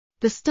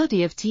The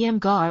study of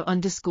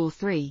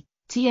TM-GaO3,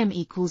 TM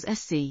equals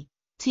SC,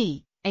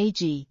 T,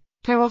 Ag,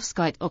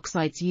 perovskite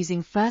oxides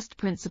using first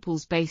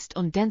principles based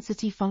on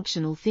density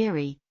functional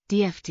theory,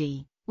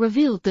 DFT,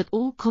 revealed that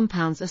all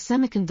compounds are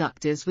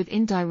semiconductors with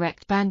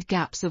indirect band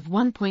gaps of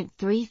 1.33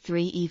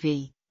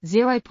 eV,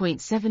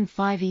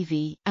 0.75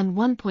 eV, and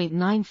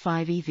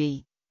 1.95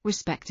 eV,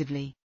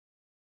 respectively.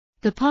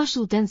 The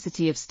partial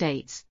density of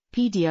states,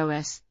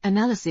 PDOS,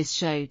 analysis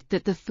showed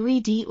that the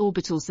 3d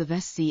orbitals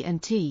of SC and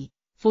T,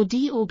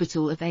 4d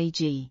orbital of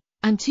Ag,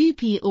 and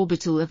 2p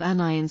orbital of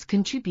anions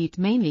contribute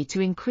mainly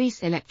to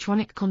increase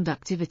electronic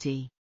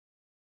conductivity.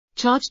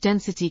 Charge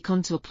density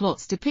contour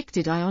plots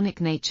depicted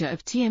ionic nature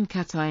of TM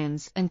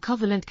cations and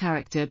covalent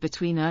character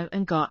between O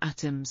and Ga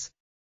atoms.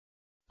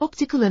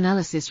 Optical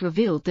analysis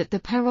revealed that the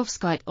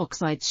perovskite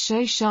oxides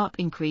show sharp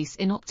increase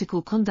in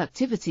optical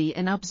conductivity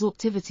and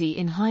absorptivity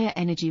in higher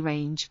energy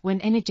range when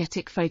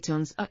energetic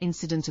photons are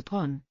incident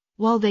upon,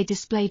 while they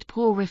displayed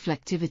poor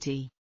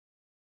reflectivity.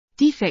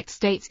 Defect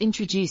states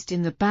introduced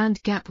in the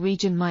band gap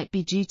region might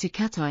be due to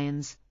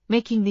cations,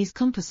 making these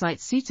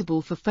composites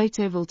suitable for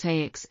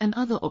photovoltaics and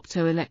other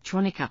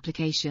optoelectronic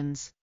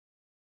applications.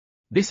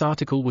 This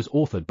article was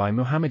authored by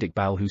Muhammad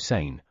Iqbal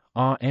Hussain,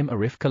 R.M.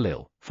 Arif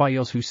Khalil,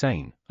 Fayyaz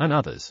Hussain, and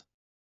others.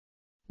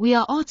 We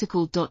are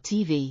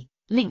article.tv,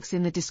 links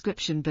in the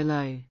description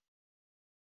below.